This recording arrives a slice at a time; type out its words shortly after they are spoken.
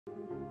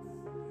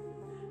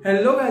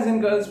Hello guys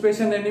and girls,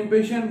 patient and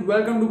impatient,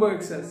 welcome to Bug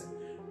Access.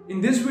 In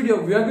this video,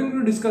 we are going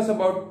to discuss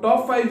about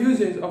top 5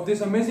 uses of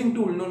this amazing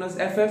tool known as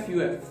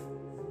Ffuf.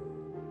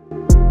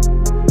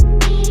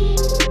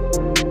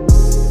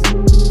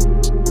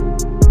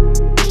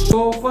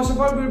 So first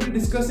of all, we will be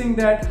discussing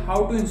that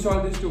how to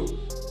install this tool.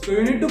 So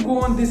you need to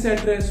go on this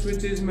address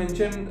which is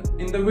mentioned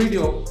in the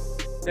video,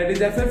 that is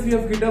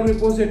Ffuf GitHub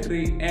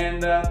repository,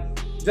 and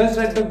just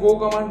write the go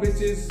command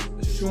which is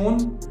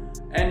shown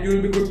and you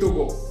will be good to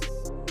go.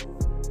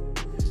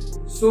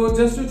 So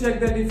just to check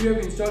that if you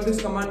have installed this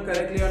command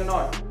correctly or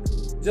not,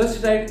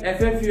 just write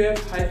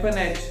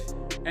ffuf-h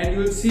and you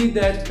will see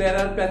that there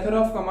are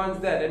plethora of commands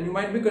there, and you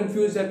might be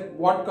confused at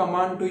what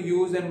command to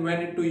use and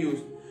when it to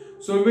use.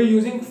 So we'll be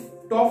using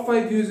top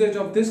 5 usage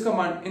of this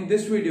command in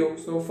this video,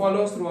 so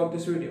follow us throughout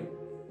this video.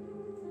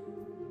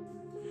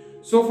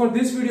 So for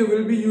this video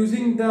we'll be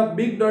using the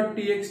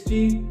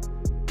big.txt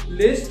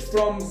list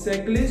from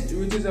seclist,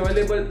 which is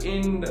available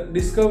in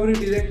discovery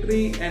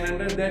directory, and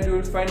under that you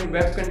will find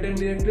web content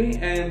directory,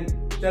 and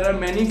there are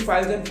many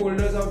files and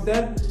folders out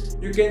there.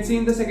 You can see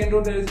in the second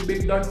row there is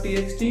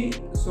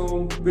big.txt,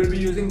 so we'll be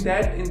using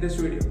that in this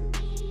video.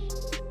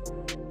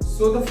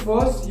 So the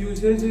first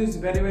usage is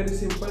very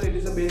simple. It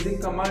is a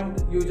basic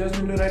command. You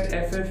just need to write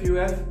ffuf-u,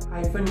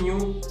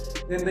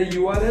 then the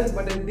URL,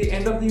 but at the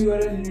end of the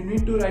URL you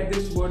need to write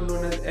this word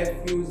known as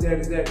fuzz.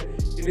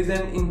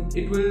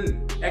 It will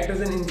act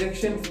as an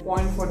injection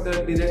point for the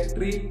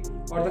directory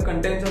or the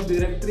contents of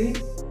directory,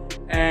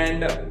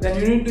 and then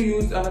you need to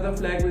use another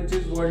flag which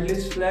is word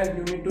list flag.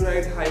 You need to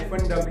write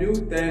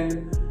 -w,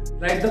 then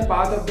write the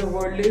path of the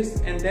word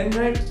list, and then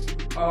write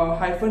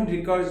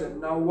 -recursion.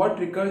 Now what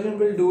recursion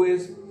will do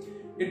is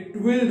it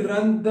will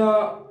run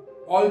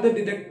all the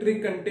directory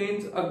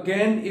contents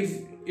again if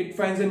it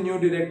finds a new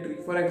directory.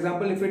 For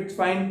example, if it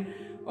finds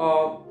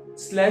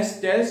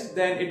 /test,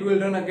 then it will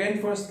run again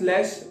for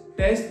 /test/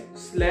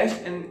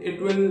 and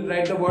it will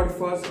write the word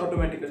first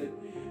automatically.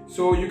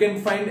 So you can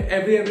find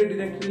every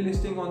directory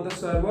listing on the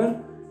server,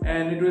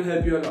 and it will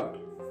help you a lot.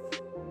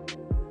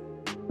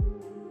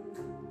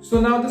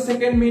 So now the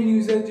second main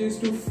usage is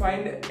to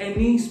find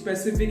any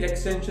specific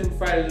extension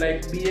file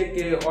like BAK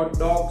or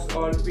docs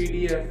or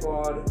PDF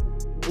or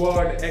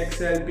Word,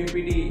 Excel,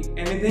 PPT,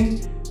 anything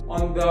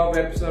on the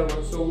web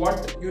server. So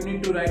what you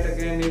need to write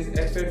again is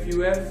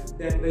ffuf,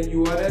 then the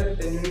URL,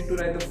 then you need to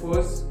write the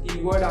first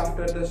keyword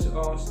after the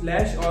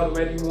slash or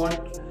where you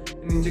want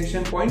an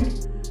injection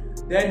point.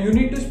 Then you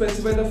need to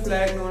specify the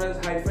flag known as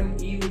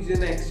 -e, which is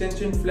an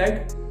extension flag,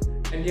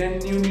 and then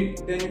you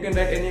can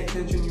write any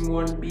extension you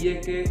want,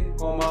 BAK,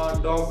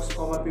 docs,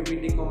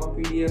 PPT,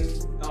 PDF,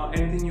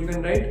 anything you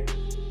can write,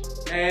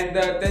 and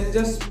then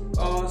just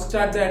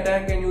start the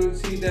attack, and you will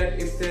see that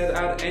if there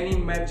are any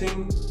matching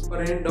or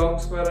any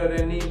docs file or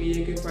any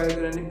BAK file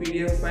or any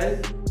PDF file,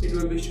 it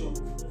will be shown.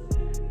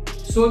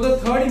 So the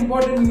third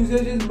important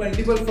usage is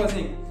multiple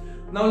fuzzing.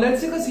 Now let's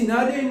take a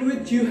scenario in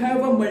which you have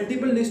a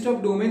multiple list of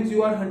domains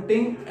you are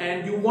hunting, and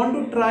you want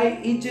to try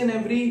each and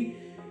every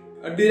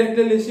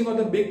directory listing of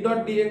the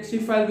big.txt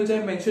file which I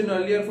mentioned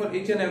earlier for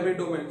each and every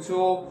domain. So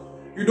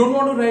you don't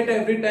want to write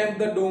every time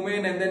the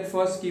domain and then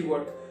first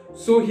keyword.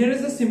 So here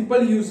is a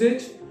simple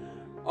usage.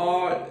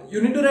 You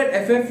need to write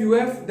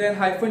ffuf, then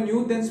 -u,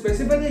 then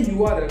specify the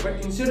URL, but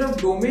instead of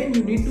domain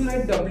you need to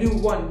write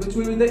w1, which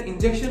will be the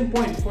injection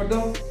point for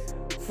the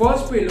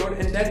first payload,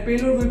 and that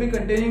payload will be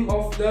containing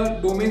of the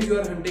domains you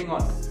are hunting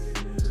on.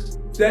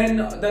 Then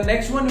the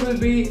next one will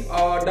be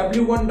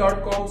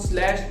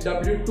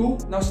w1.com/w2.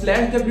 Now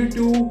 /w2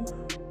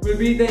 will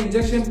be the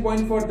injection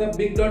point for the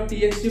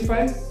big.txt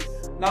file.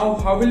 Now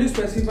how will you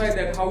specify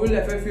that? How will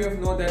ffuf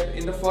know that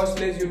in the first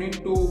place you need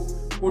to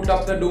put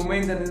up the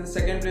domains, and in the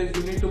second place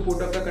you need to put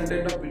up the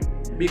content of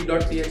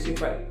big.txt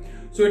file?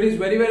 So it is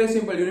very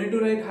simple. You need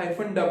to write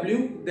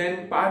 -w, then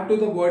part to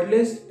the word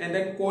list, and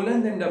then colon,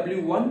 then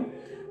w1,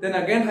 then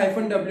again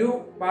 -w,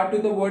 part to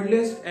the word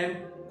list, and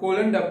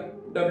colon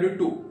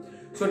w2.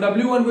 So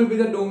w1 will be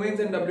the domains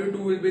and w2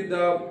 will be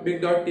the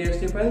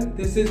big.txt file.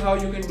 This is how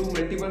you can do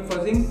multiple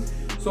fuzzing.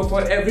 So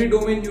for every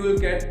domain you will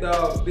get the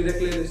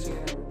directory listing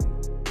and everything.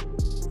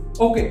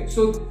 Okay,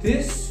 so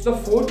the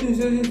fourth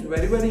usage is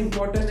very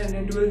important, and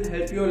it will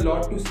help you a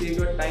lot to save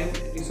your time,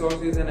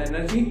 resources and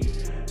energy.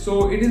 So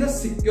it is a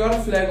secure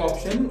flag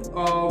option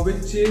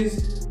which is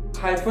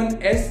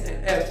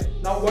 -sf.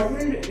 Now what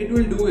it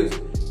will do is,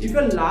 if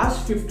your last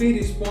 50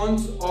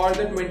 response or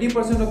the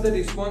 20% of the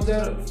response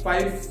are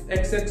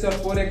 5xx or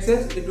 4xx,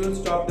 it will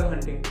stop the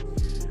hunting.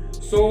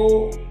 So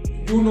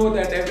you know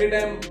that every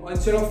time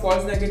instead of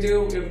false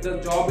negative, if the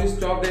job is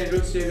stopped, then it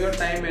will save your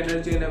time,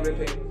 energy and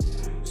everything.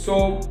 So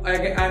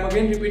I'm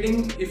again repeating,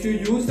 if you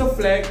use the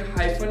flag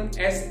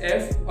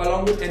 -sf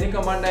along with any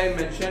command I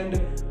mentioned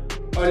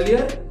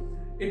earlier,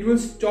 it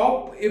will stop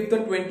if the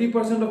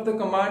 20% of the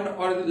command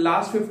or the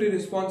last 50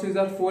 responses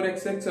are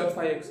 4xx or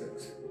 5xx.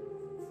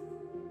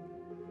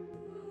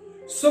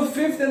 So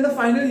fifth and the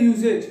final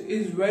usage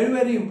is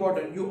very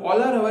important. You all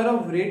are aware of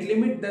rate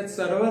limit, that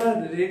server are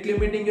rate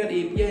limiting your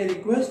API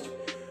request.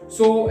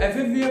 So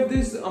Ffuf have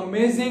this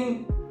amazing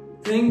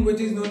thing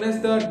which is known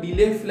as the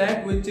delay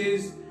flag, which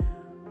is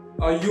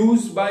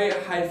used by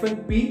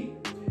 -p.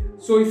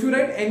 So if you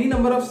write any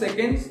number of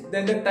seconds,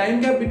 then the time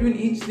gap between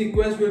each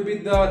request will be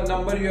the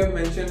number you have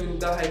mentioned in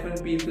the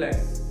 -p flag.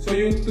 So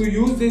to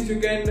use this, you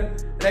can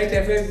write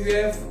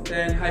ffuf,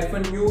 then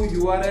 -u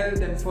URL,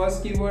 then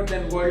first keyword,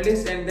 then word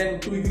list, and then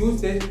to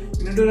use this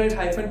you need to write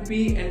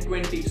 -p and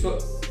 20. So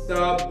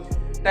the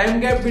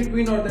time gap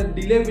between, or the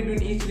delay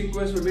between each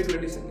request will be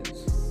 20 seconds.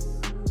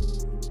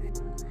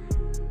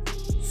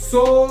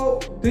 So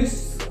these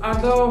are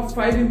the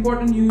 5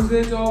 important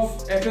uses of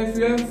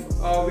FFUF.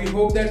 We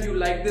hope that you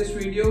like this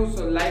video.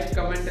 So like,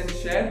 comment and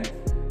share.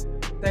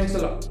 Thanks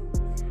a lot.